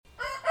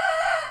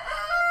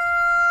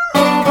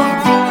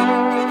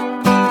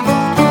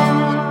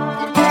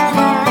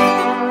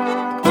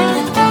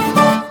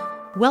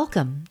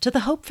to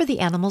the Hope for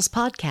the Animals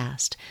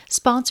podcast,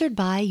 sponsored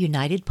by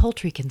United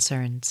Poultry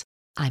Concerns.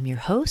 I'm your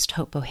host,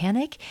 Hope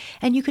Bohanec,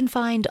 and you can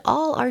find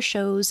all our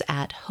shows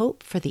at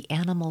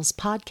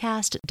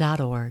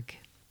hopefortheanimalspodcast.org.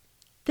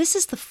 This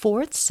is the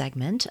fourth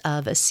segment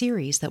of a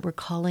series that we're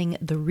calling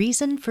the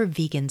Reason for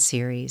Vegan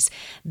series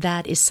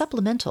that is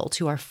supplemental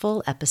to our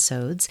full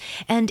episodes.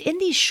 And in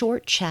these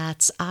short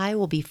chats, I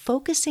will be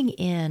focusing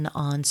in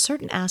on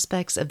certain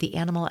aspects of the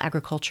animal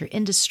agriculture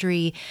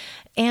industry,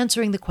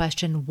 answering the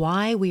question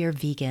why we are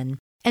vegan.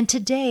 And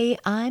today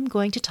I'm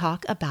going to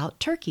talk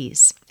about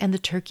turkeys and the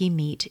turkey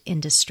meat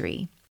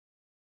industry.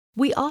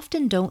 We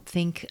often don't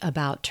think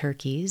about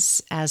turkeys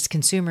as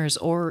consumers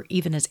or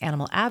even as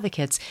animal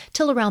advocates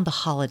till around the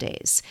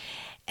holidays.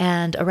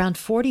 And around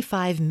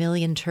 45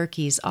 million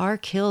turkeys are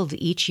killed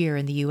each year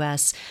in the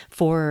U.S.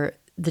 for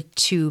the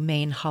two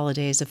main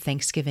holidays of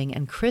Thanksgiving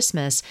and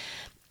Christmas.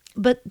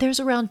 But there's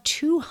around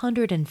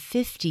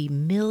 250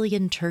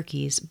 million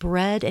turkeys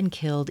bred and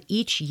killed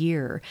each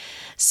year.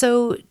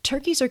 So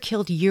turkeys are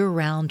killed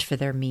year-round for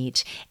their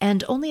meat,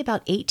 and only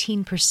about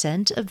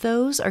 18% of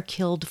those are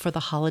killed for the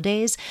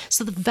holidays.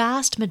 So the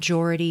vast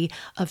majority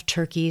of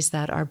turkeys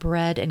that are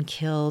bred and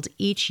killed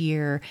each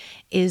year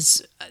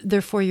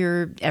they're for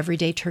your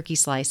everyday turkey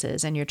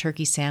slices and your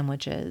turkey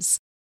sandwiches.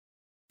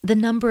 The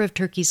number of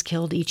turkeys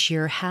killed each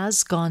year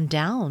has gone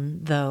down,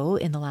 though,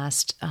 in the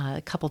last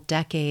couple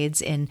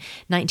decades. In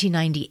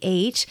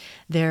 1998,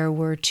 there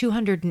were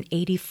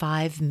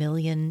 285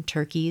 million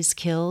turkeys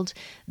killed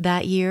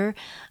that year.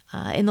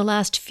 In the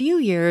last few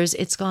years,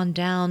 it's gone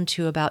down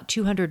to about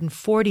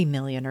 240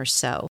 million or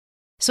so.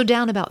 So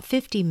down about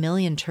 50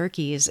 million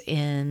turkeys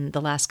in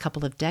the last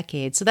couple of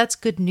decades. So that's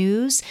good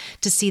news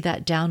to see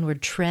that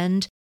downward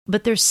trend.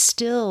 But there's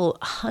still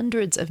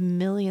hundreds of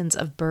millions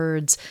of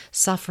birds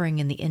suffering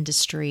in the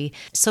industry.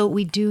 So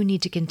we do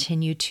need to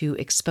continue to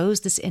expose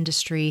this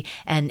industry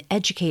and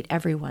educate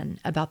everyone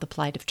about the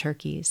plight of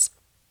turkeys.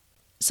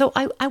 So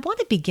I want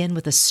to begin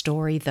with a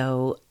story,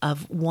 though,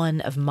 of one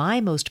of my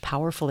most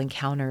powerful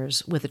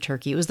encounters with a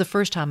turkey. It was the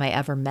first time I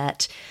ever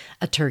met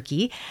a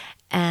turkey,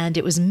 and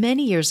it was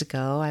many years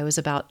ago. I was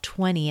about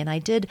 20, and I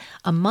did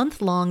a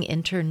month-long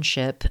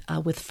internship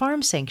with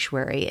Farm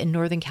Sanctuary in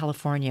Northern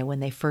California when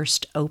they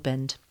first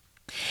opened.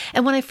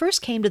 And when I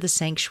first came to the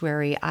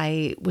sanctuary,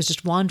 I was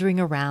just wandering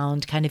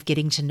around, kind of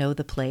getting to know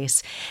the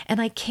place,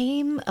 and I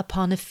came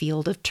upon a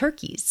field of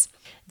turkeys.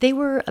 They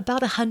were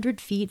about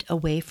 100 feet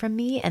away from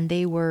me, and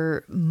they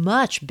were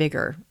much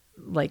bigger,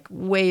 like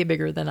way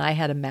bigger than I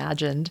had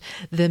imagined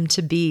them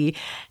to be.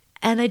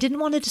 And I didn't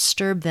want to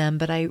disturb them,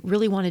 but I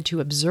really wanted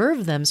to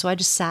observe them, so I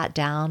just sat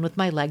down with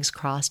my legs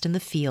crossed in the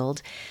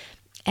field.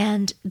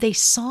 And they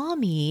saw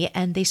me,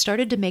 and they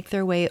started to make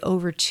their way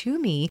over to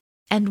me.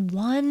 And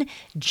one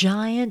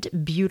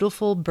giant,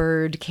 beautiful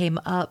bird came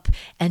up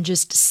and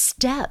just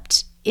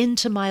stepped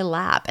into my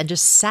lap and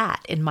just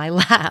sat in my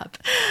lap.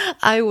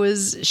 I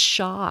was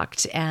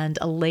shocked and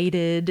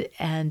elated,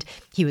 and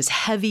he was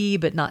heavy,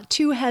 but not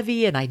too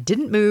heavy, and I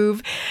didn't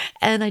move.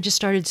 And I just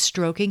started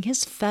stroking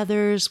his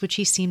feathers, which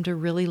he seemed to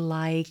really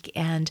like.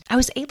 And I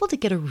was able to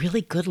get a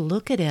really good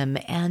look at him,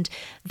 and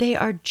they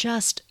are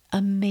just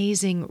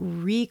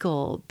amazing,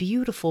 regal,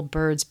 beautiful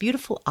birds,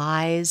 beautiful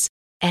eyes.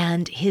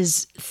 And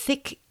his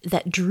thick,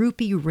 that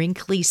droopy,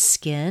 wrinkly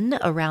skin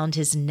around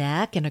his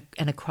neck and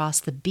across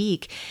the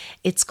beak,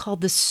 it's called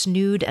the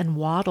snood and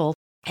wattle.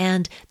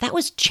 And that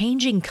was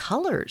changing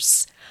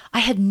colors.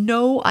 I had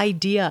no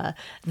idea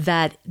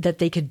that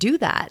they could do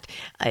that.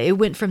 It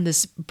went from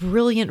this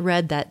brilliant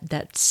red,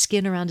 that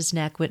skin around his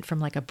neck went from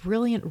like a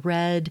brilliant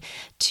red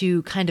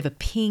to kind of a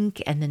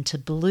pink and then to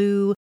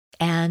blue.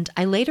 And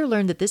I later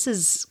learned that this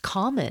is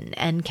common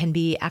and can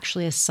be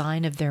actually a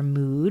sign of their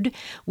mood,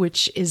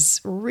 which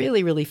is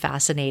really, really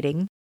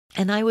fascinating.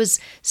 And I was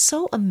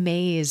so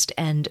amazed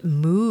and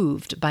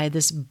moved by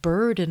this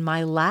bird in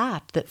my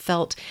lap that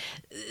felt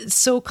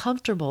so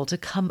comfortable to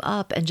come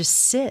up and just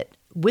sit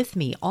with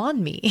me,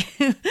 on me.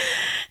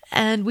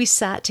 And we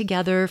sat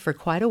together for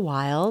quite a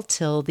while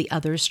till the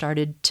others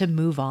started to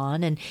move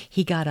on, and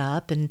he got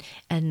up and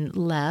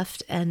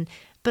left.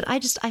 But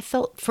I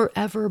felt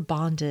forever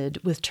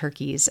bonded with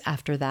turkeys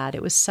after that.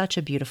 It was such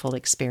a beautiful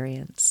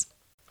experience.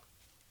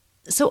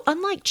 So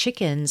unlike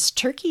chickens,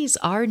 turkeys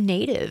are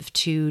native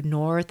to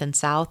North and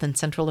South and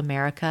Central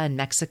America and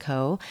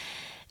Mexico.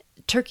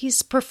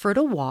 Turkeys prefer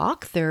to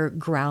walk. They're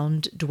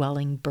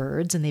ground-dwelling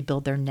birds, and they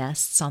build their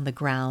nests on the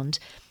ground.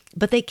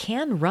 But they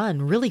can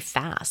run really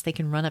fast. They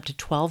can run up to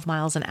 12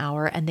 miles an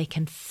hour, and they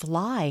can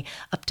fly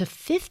up to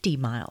 50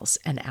 miles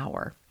an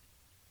hour.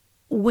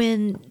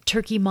 When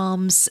turkey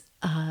moms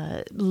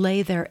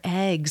lay their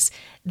eggs,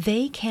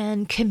 they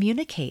can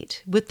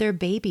communicate with their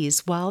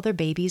babies while their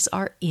babies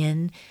are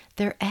in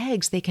their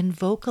eggs. They can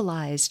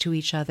vocalize to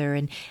each other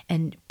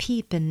and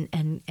peep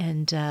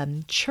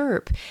and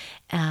chirp.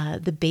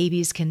 The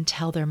babies can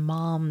tell their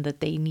mom that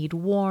they need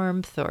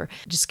warmth, or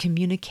just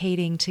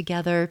communicating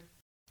together.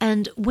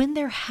 And when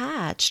they're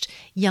hatched,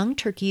 young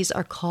turkeys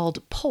are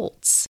called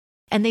poults,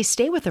 and they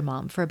stay with their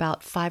mom for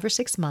about 5 or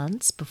 6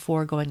 months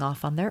before going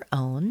off on their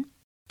own.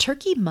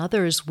 Turkey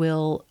mothers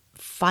will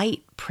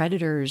fight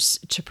predators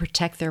to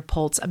protect their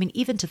poults. I mean,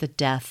 even to the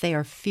death. They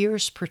are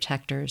fierce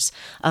protectors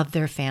of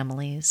their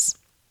families.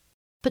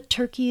 But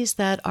turkeys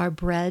that are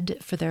bred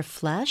for their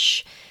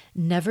flesh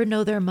never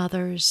know their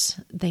mothers.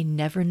 They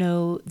never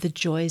know the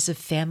joys of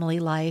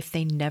family life.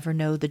 They never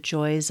know the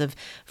joys of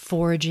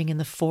foraging in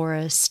the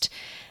forest.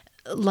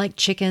 Like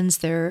chickens,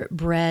 they're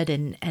bred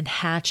and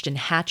hatched in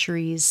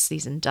hatcheries,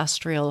 these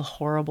industrial,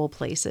 horrible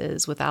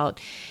places without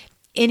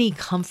any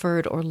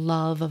comfort or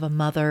love of a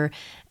mother.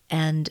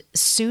 And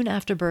soon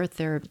after birth,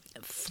 they're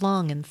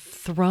flung and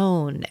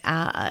thrown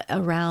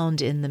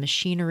around in the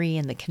machinery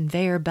and the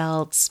conveyor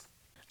belts.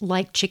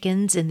 Like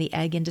chickens in the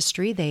egg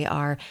industry, they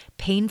are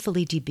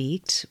painfully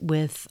debeaked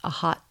with a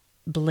hot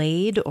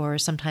blade or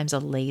sometimes a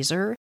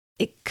laser.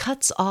 It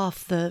cuts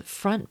off the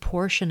front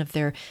portion of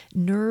their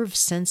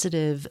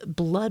nerve-sensitive,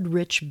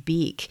 blood-rich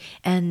beak,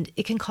 and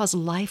it can cause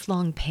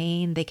lifelong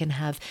pain. They can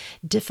have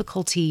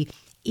difficulty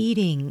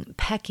eating,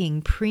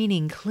 pecking,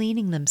 preening,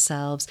 cleaning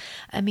themselves.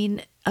 I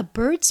mean, a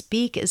bird's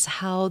beak is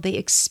how they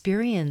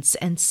experience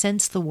and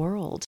sense the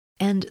world,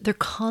 and they're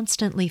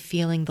constantly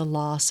feeling the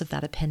loss of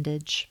that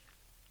appendage.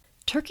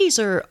 Turkeys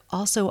are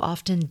also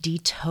often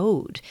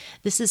de-toed.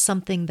 This is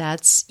something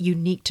that's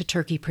unique to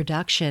turkey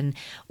production.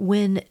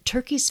 When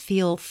turkeys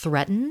feel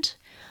threatened,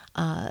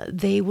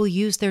 they will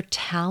use their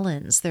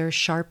talons, their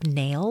sharp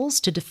nails,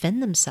 to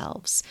defend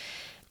themselves.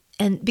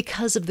 And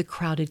because of the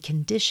crowded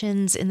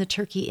conditions in the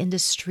turkey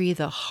industry,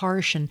 the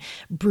harsh and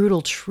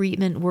brutal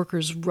treatment,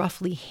 workers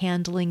roughly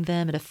handling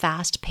them at a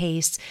fast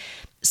pace,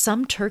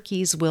 some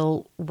turkeys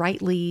will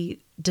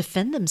rightly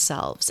defend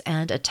themselves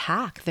and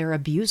attack their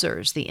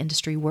abusers, the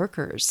industry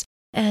workers.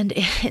 And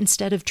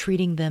instead of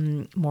treating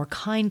them more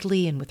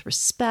kindly and with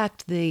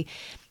respect, the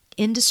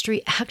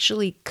industry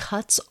actually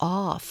cuts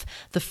off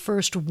the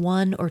first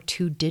 1 or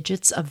 2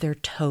 digits of their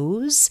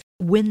toes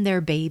when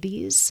they're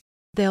babies.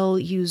 They'll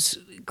use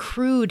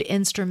crude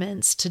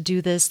instruments to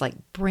do this, like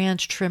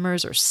branch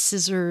trimmers or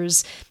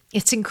scissors.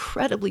 It's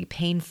incredibly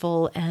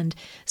painful, and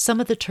some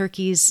of the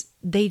turkeys,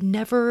 they can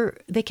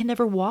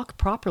never walk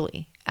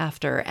properly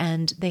after,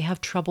 and they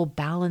have trouble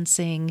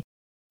balancing.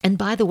 And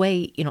by the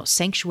way,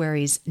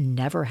 sanctuaries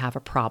never have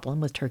a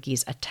problem with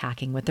turkeys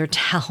attacking with their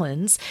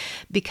talons,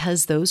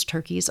 because those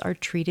turkeys are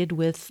treated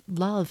with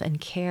love and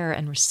care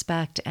and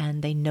respect,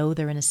 and they know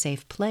they're in a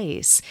safe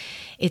place.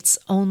 It's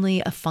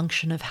only a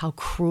function of how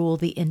cruel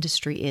the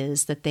industry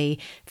is that they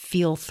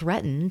feel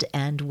threatened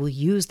and will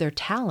use their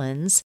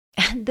talons,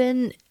 and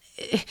then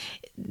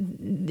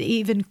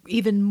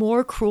even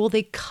more cruel,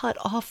 they cut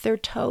off their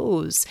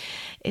toes.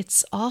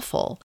 It's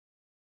awful.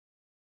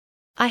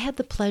 I had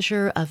the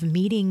pleasure of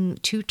meeting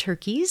 2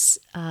 turkeys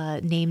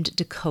named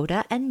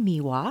Dakota and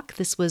Miwok.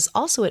 This was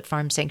also at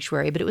Farm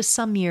Sanctuary, but it was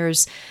some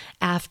years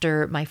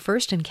after my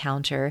first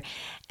encounter,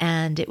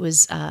 and it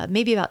was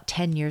maybe about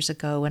 10 years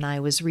ago when I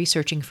was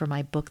researching for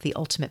my book, The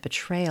Ultimate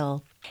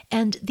Betrayal.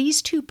 And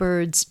these 2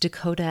 birds,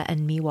 Dakota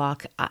and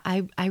Miwok,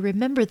 I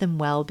remember them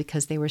well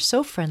because they were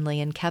so friendly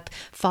and kept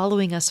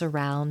following us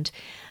around,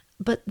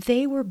 but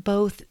they were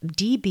both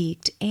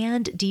debeaked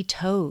and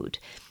de-toed.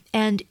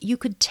 And you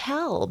could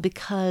tell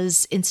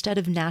because instead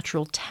of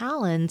natural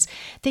talons,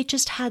 they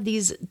just had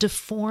these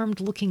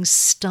deformed-looking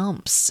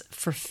stumps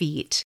for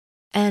feet.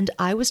 And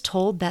I was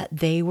told that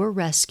they were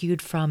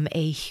rescued from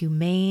a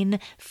humane,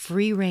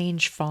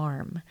 free-range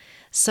farm.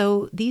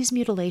 So these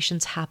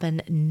mutilations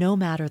happen no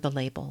matter the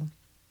label.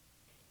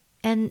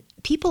 And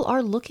people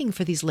are looking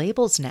for these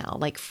labels now,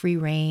 like free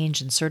range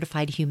and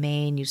certified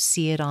humane. You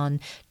see it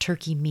on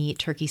turkey meat,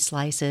 turkey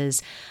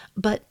slices.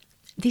 But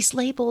these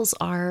labels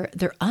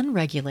they're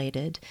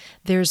unregulated.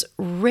 There's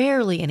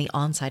rarely any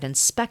on-site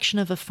inspection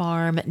of a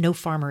farm. No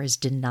farmer is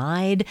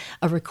denied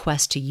a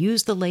request to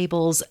use the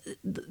labels.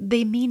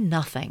 They mean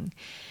nothing.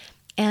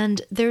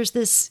 And there's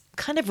this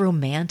kind of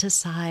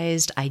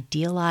romanticized,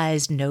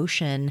 idealized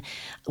notion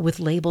with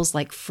labels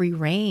like free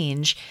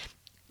range.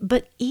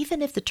 But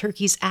even if the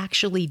turkeys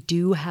actually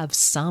do have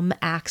some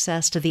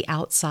access to the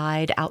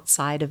outside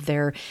of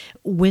their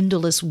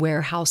windowless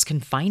warehouse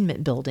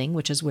confinement building,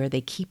 which is where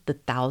they keep the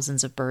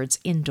thousands of birds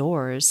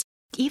indoors,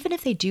 even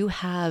if they do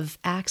have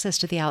access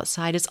to the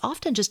outside, it's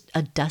often just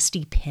a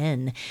dusty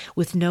pen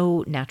with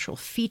no natural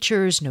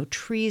features, no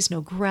trees,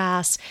 no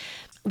grass.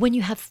 When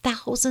you have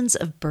thousands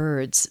of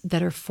birds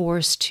that are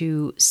forced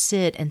to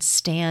sit and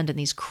stand in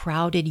these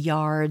crowded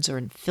yards or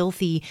in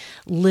filthy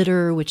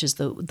litter, which is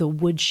the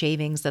wood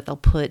shavings that they'll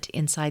put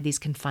inside these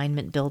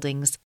confinement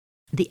buildings,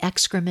 the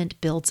excrement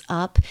builds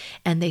up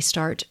and they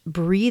start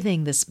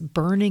breathing this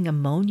burning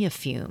ammonia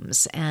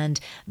fumes. And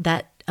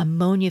that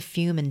ammonia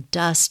fume and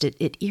dust,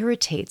 it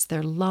irritates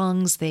their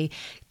lungs. They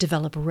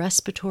develop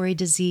respiratory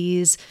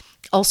disease,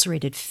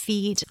 ulcerated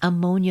feet,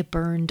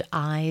 ammonia-burned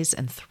eyes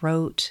and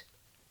throat.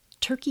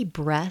 Turkey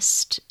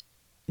breast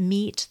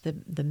meat,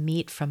 the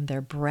meat from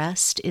their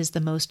breast, is the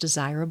most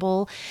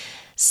desirable.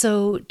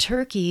 So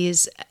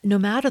turkeys, no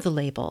matter the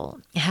label,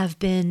 have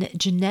been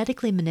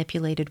genetically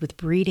manipulated with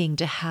breeding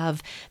to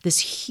have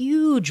this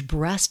huge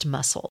breast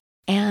muscle.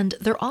 And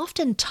they're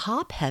often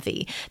top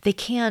heavy. They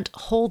can't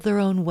hold their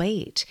own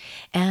weight,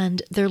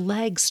 and their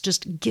legs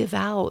just give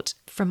out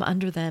from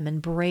under them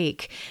and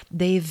break.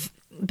 They've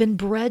been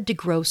bred to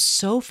grow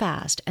so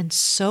fast and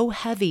so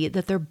heavy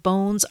that their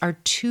bones are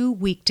too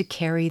weak to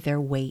carry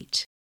their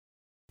weight.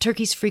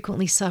 Turkeys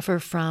frequently suffer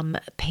from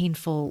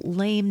painful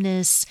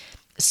lameness,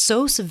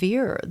 so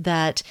severe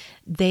that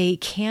they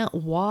can't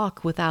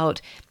walk without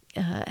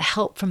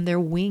help from their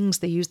wings.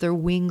 They use their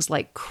wings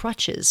like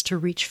crutches to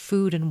reach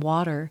food and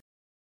water.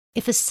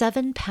 If a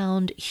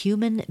 7-pound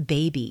human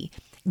baby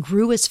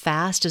grew as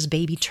fast as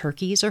baby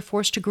turkeys are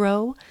forced to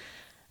grow,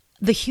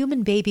 the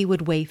human baby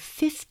would weigh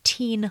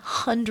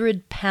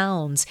 1,500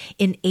 pounds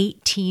in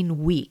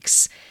 18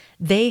 weeks.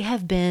 They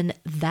have been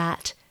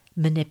that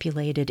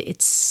manipulated.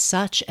 It's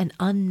such an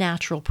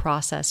unnatural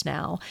process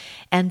now,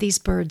 and these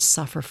birds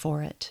suffer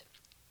for it.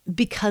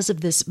 Because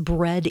of this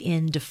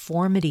bred-in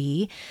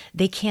deformity,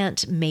 they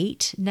can't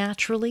mate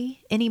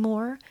naturally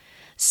anymore.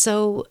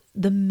 So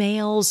the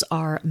males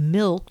are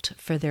milked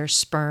for their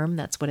sperm.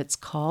 That's what it's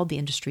called. The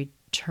industry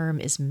term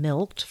is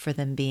milked, for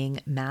them being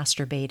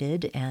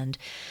masturbated. And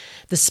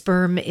the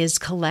sperm is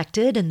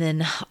collected and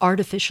then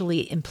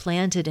artificially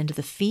implanted into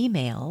the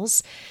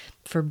females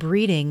for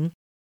breeding.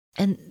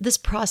 And this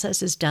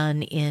process is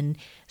done in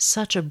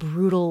such a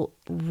brutal,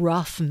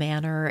 rough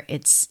manner.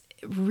 It's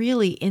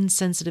really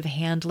insensitive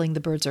handling. The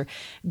birds are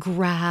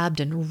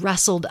grabbed and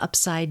wrestled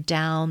upside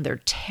down.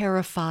 They're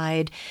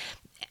terrified.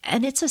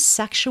 And it's a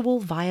sexual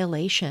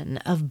violation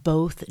of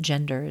both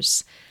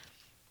genders.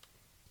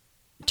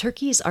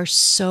 Turkeys are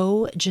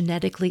so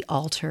genetically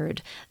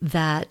altered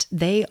that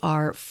they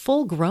are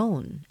full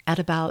grown at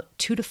about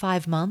 2 to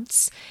 5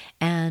 months,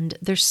 and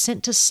they're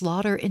sent to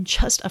slaughter in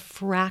just a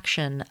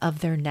fraction of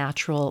their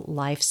natural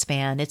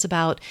lifespan. It's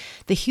about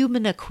the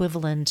human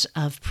equivalent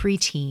of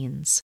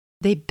preteens.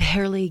 They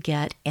barely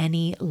get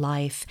any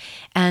life,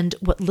 and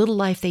what little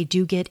life they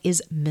do get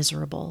is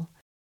miserable.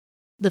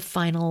 The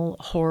final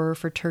horror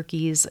for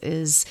turkeys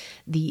is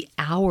the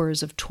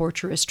hours of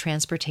torturous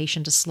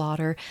transportation to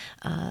slaughter.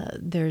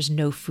 There's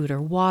no food or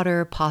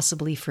water,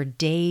 possibly for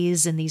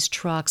days in these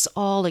trucks,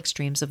 all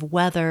extremes of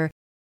weather.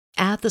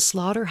 At the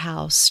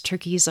slaughterhouse,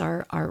 turkeys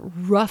are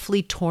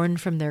roughly torn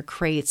from their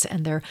crates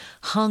and they're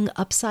hung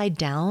upside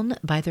down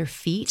by their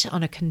feet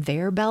on a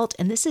conveyor belt.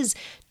 And this is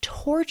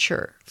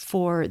torture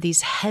for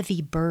these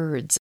heavy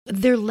birds.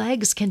 Their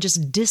legs can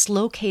just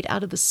dislocate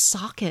out of the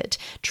socket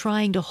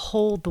trying to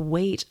hold the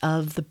weight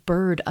of the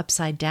bird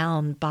upside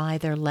down by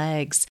their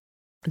legs.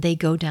 They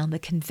go down the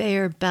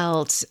conveyor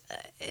belt,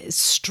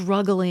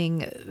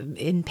 struggling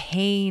in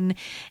pain,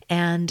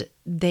 and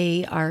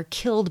they are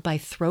killed by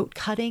throat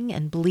cutting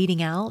and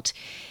bleeding out.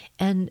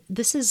 And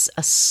this is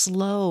a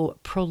slow,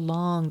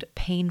 prolonged,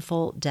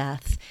 painful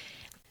death.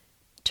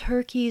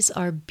 Turkeys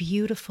are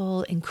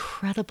beautiful,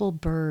 incredible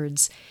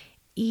birds,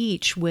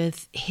 each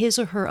with his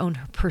or her own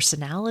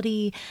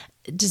personality,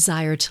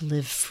 desire to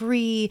live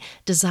free,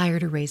 desire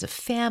to raise a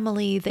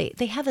family.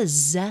 They have a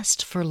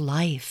zest for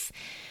life.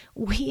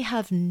 We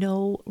have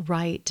no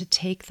right to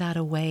take that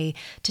away,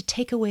 to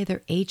take away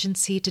their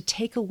agency, to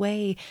take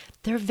away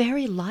their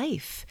very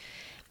life.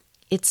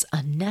 It's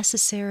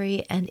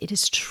unnecessary, and it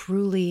is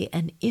truly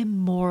an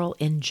immoral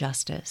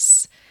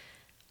injustice.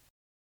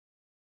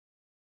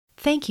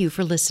 Thank you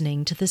for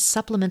listening to this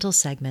supplemental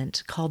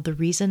segment called The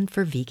Reason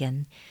for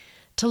Vegan.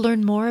 To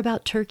learn more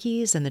about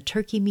turkeys and the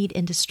turkey meat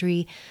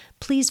industry,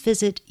 please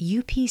visit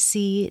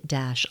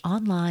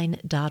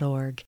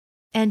upc-online.org.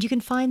 And you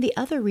can find the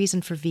other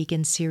Reason for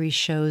Vegan series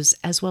shows,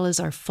 as well as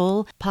our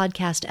full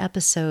podcast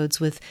episodes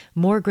with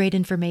more great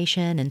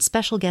information and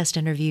special guest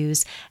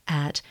interviews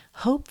at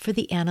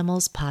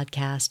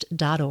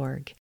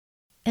hopefortheanimalspodcast.org.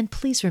 And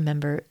please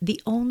remember,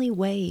 the only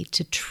way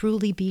to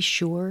truly be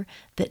sure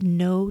that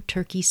no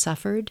turkey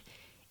suffered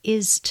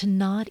is to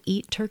not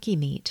eat turkey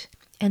meat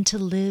and to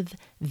live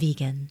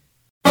vegan.